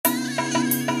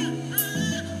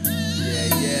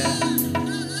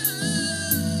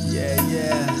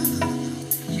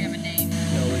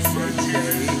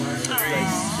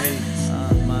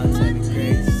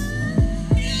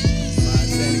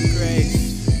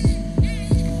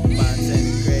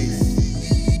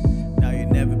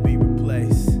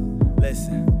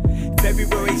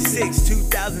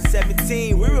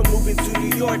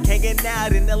York, hanging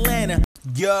out in Atlanta.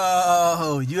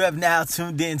 Yo, you have now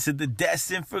tuned in to the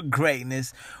Destined for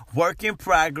Greatness Work in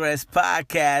Progress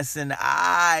podcast, and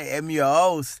I am your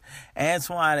host,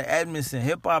 Antoine Edmondson,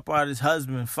 hip-hop artist,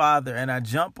 husband, father, and I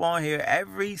jump on here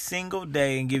every single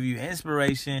day and give you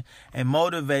inspiration and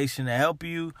motivation to help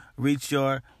you reach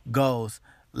your goals.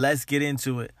 Let's get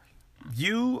into it.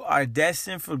 You are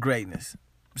destined for greatness,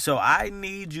 so I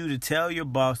need you to tell your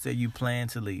boss that you plan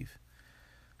to leave.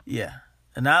 Yeah.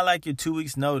 And not like your 2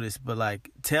 weeks notice, but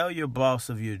like tell your boss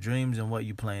of your dreams and what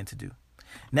you plan to do.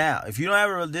 Now, if you don't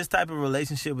have this type of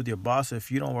relationship with your boss, or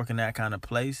if you don't work in that kind of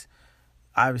place,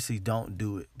 obviously don't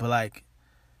do it. But like,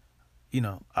 you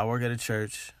know, I work at a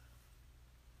church.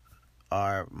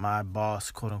 My boss,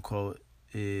 quote unquote,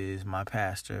 is my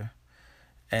pastor.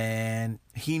 And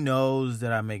he knows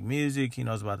that I make music. He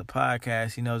knows about the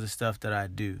podcast. He knows the stuff that I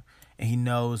do. And he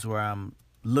knows where I'm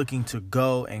looking to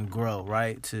go and grow,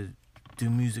 right? To do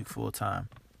music full time.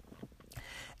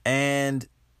 And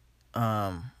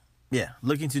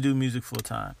looking to do music full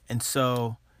time. And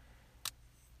so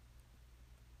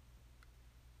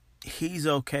he's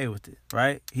okay with it,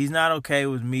 right? He's not okay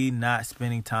with me not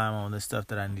spending time on the stuff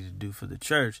that I need to do for the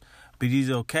church, but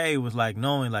he's okay with like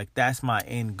knowing like that's my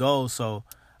end goal. So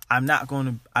I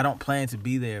don't plan to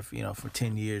be there for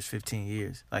 10 years, 15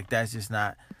 years. Like that's just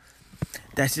not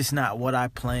what I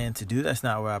plan to do. That's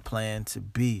not where I plan to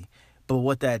be. But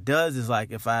what that does is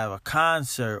like if I have a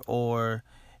concert or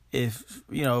if,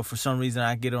 for some reason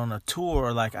I get on a tour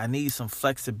or like I need some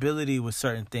flexibility with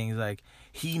certain things, like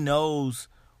he knows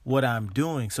what I'm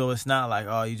doing. So it's not like,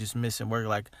 oh, you just missing work.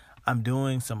 Like I'm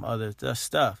doing some other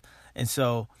stuff. And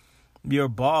so your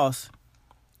boss,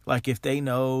 like if they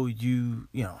know you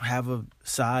have a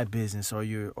side business or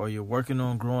you're working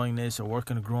on growing this or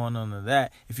working on growing on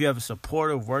that, if you have a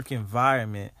supportive work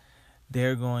environment,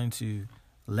 they're going to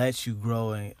let you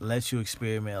grow and let you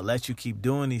experiment, let you keep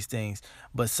doing these things.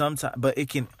 But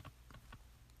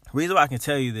reason why I can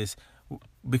tell you this,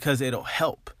 because it'll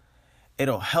help,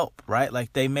 right?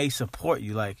 Like they may support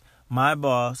you. Like my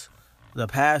boss, the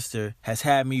pastor, has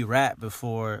had me rap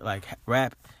before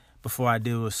I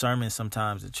do a sermon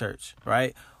sometimes at church,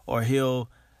 right? Or he'll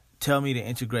tell me to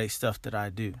integrate stuff that I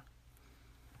do.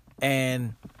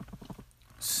 And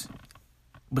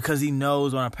because he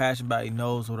knows what I'm passionate about, he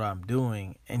knows what I'm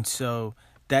doing. And so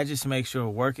that just makes your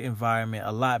work environment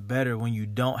a lot better when you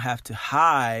don't have to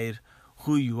hide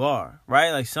who you are,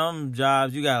 right? Like some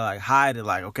jobs you gotta like hide it,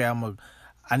 like, okay,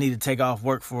 I need to take off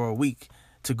work for a week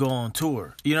to go on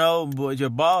tour, but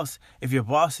if your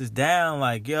boss is down,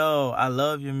 like, yo, I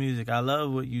love your music, I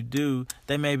love what you do,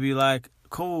 they may be like,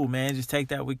 cool, man, just take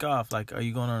that week off. Like, are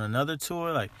you going on another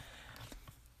tour? Like,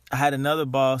 I had another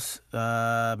boss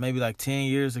maybe like 10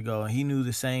 years ago, and he knew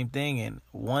the same thing. And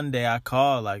one day I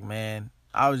called, like, man,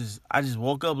 I just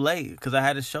woke up late because I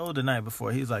had a show the night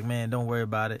before. He's like, man, don't worry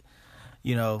about it.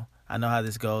 I know how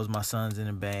this goes. My son's in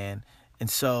a band. And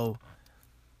so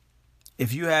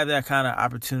if you have that kind of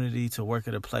opportunity to work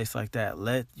at a place like that,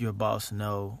 let your boss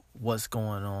know what's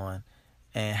going on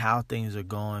and how things are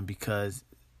going, because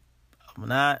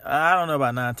I don't know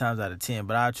about 9 times out of 10,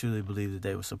 but I truly believe that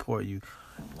they will support you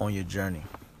on your journey.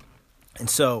 And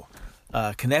so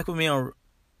connect with me on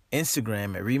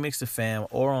Instagram at Remix the Fam,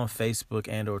 or on Facebook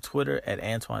and or Twitter at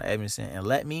Antoine Edmondson, and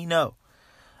let me know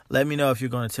if you're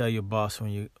going to tell your boss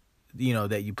when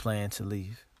that you plan to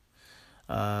leave.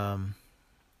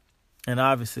 And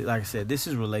obviously, like I said, this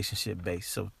is relationship based,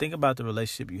 so think about the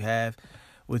relationship you have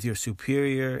with your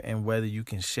superior and whether you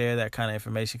can share that kind of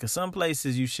information, because some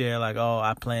places you share like, oh,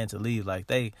 I plan to leave, like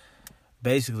they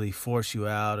basically force you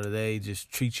out, or they just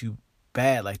treat you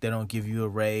bad, like they don't give you a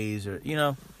raise, or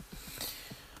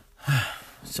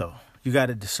so you got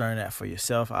to discern that for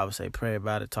yourself. I would say pray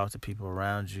about it, talk to people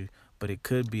around you, but it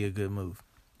could be a good move.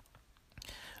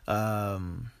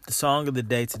 The song of the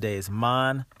day today is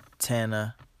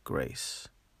Montana Grace.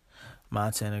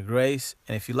 Montana Grace.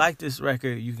 And if you like this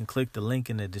record, you can click the link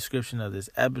in the description of this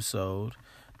episode,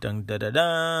 and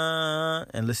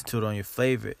listen to it on your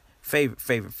favorite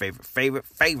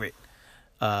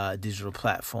digital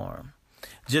platform.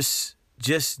 Just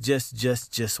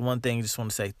one thing. Just want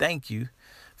to say thank you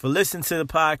for listening to the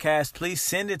podcast. Please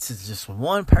send it to just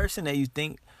one person that you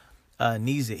think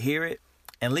needs to hear it,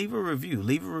 and leave a review.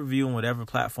 Leave a review on whatever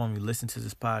platform you listen to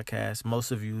this podcast.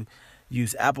 Most of you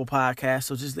use Apple Podcasts,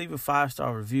 so just leave a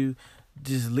 5-star review.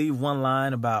 Just leave one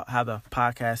line about how the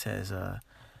podcast has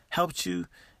helped you.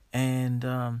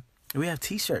 And we have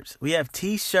t-shirts.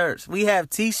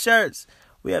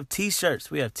 We have t-shirts.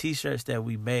 We have t-shirts that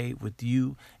we made with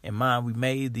you in mind. We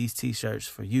made these t-shirts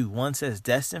for you. One says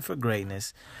Destined for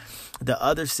Greatness. The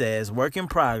other says Work in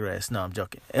Progress. No, I'm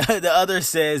joking. The other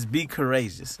says Be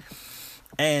Courageous.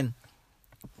 And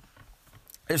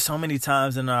there's so many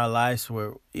times in our lives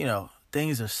where,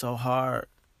 things are so hard.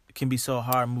 It can be so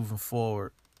hard moving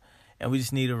forward. And we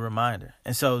just need a reminder.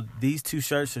 And so these 2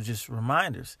 shirts are just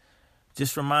reminders.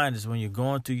 Just reminders when you're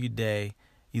going through your day.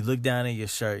 You look down at your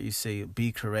shirt, you say,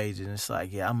 be courageous. And it's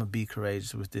like, yeah, I'm going to be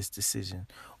courageous with this decision.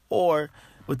 Or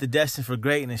with the Destined for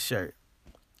Greatness shirt,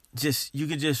 you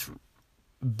can just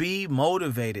be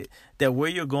motivated that where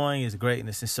you're going is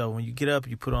greatness. And so when you get up,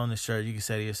 you put on the shirt, you can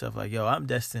say to yourself like, yo, I'm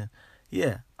destined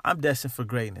for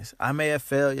greatness. I may have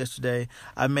failed yesterday.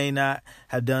 I may not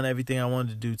have done everything I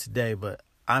wanted to do today, but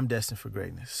I'm destined for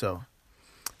greatness. So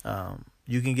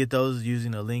you can get those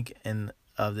using the link in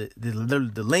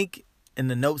the link in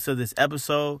the notes of this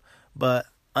episode. But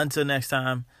until next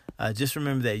time, just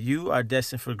remember that you are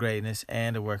destined for greatness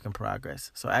and a work in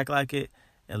progress. So act like it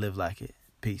and live like it.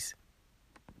 Peace.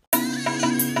 Yeah.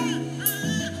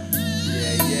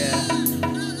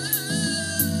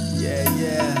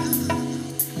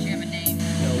 Do you have a name?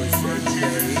 No, it's AJ.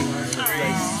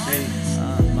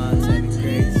 Montana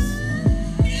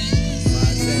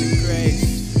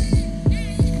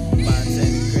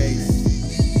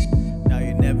Grace. Now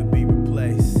you'll never be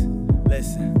replaced.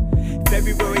 Listen.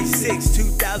 February 6,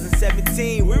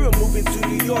 2017, we were moving to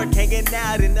New York, hanging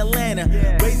out in Atlanta,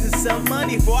 raising some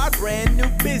money for our brand new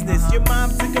business. Your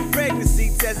mom took a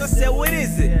pregnancy test. I said, what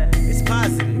is it? It's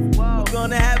positive. We're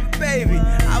gonna have a baby.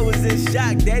 I was in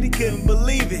shock. Daddy couldn't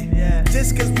believe it.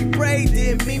 Just cause we prayed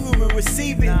didn't mean we would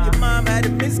receive it. Your mom had a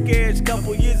miscarriage a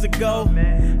couple years ago.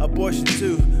 Abortion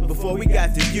too, before we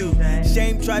got to you.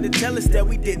 Shame tried to tell us that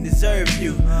we didn't deserve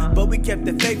you, but we kept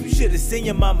the faith. You should have seen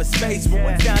your mama's face when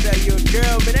we found out you're a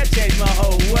girl. Man, that changed my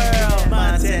whole world.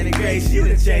 Montana Grace, you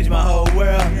done changed my whole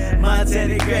world.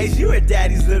 Montana Grace, you are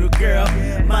daddy's little girl.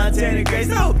 Montana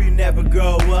Grace, I hope you never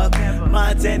grow up.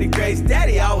 Montana Grace,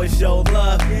 daddy always showed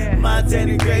love.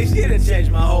 Montana Grace, you done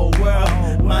changed my whole world.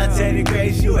 Montana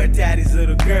Grace, you are daddy's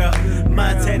little girl.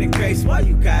 Montana Grace, why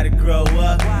you gotta grow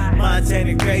up?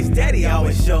 Montana Grace, daddy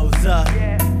always shows up.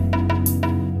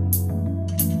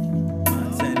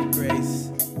 Montana Grace.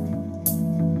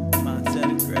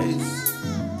 Montana Grace.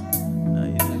 No,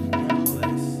 you never been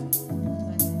replaced.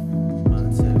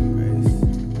 Montana Grace.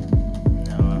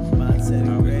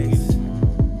 Montana Grace.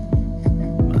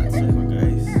 Montana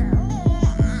Grace.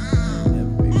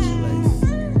 Never be replaced.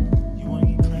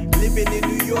 Living in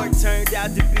New York turned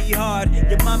out to be hard.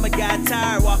 Your mama got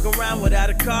tired walking around without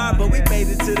a car, but we made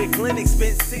it to the clinic,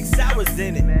 spent 6 hours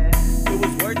in it. It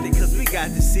was worth it cause we got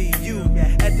to see you.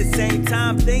 At the same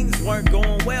time, things weren't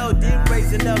going well. Didn't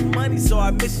raise enough money, so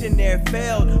our mission there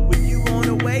failed. With you on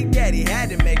the way, daddy had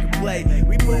to make a play.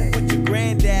 We moved with your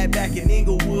granddad back in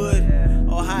Inglewood,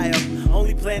 Ohio.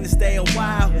 Only plan to stay a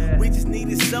while. We just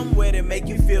needed somewhere to make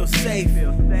you feel safe.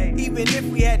 Even if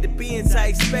we had to be in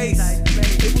tight space,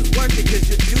 it was worth it cause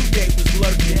your due date was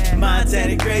lurking.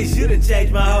 Montana Grace, you done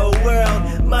changed my whole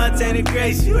world. Montana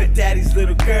Grace, you a daddy's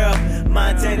little girl.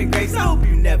 Montana Grace, I hope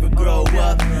you never grow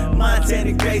up.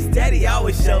 Montana Grace, daddy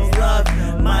always shows love.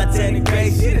 Montana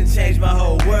Grace, you done changed my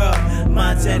whole world.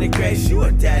 Montana Grace, you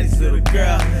a daddy's little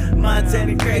girl.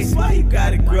 Montana Grace, why you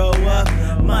gotta grow up?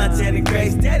 Montana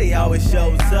Grace, daddy always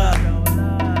shows up.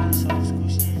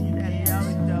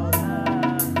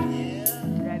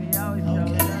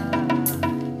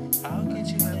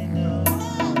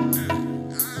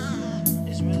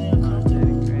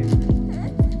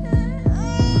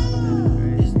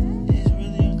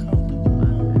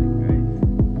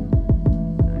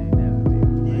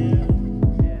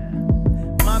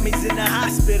 In the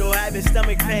hospital having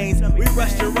stomach pains, we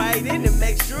rushed her right in to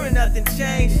make sure nothing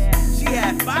changed. She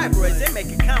had fibroids, they make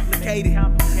it complicated.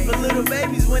 For little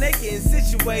babies when they getting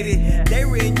situated, they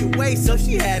were in your way, so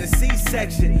she had a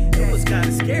C-section. It was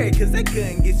kinda scary cause they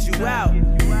couldn't get you out.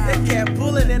 They kept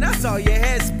pulling and I saw your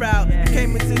head sprout. You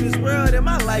came into this world and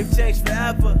my life changed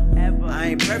forever. I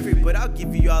ain't perfect, but I'll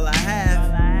give you all I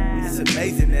have. It's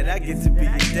amazing that I get to be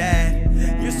your dad.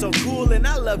 You're so cool and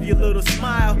I love your little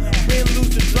smile. Win,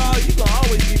 lose, or draw, you gon'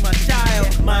 always be my child.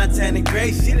 Montana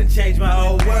Grace, she done changed my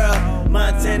whole world.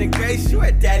 Montana Grace, you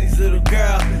a daddy's little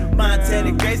girl.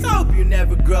 Montana Grace, I hope you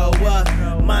never grow up.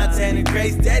 Montana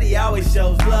Grace, daddy always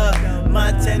shows love.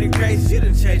 Montana Grace, you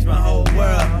done changed my whole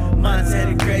world.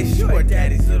 Montana Grace, you a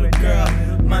daddy's little girl.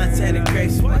 Montana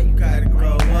Grace, why you gotta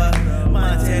grow up?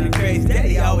 Montana Grace,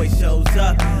 daddy always shows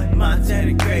up.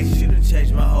 Montana Grace, you done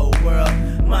changed my whole world.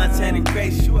 Montana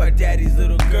Grace, you are daddy's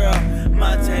little girl.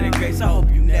 Montana Grace, I hope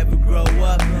you never grow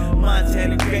up.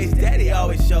 Montana Grace, daddy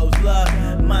always shows love.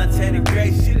 Montana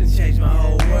Grace, she done changed my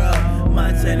whole world.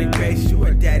 Montana Grace, you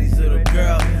are daddy's little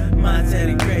girl.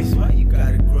 Montana Grace, why you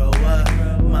gotta grow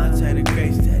up? Montana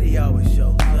Grace, daddy always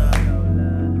shows love.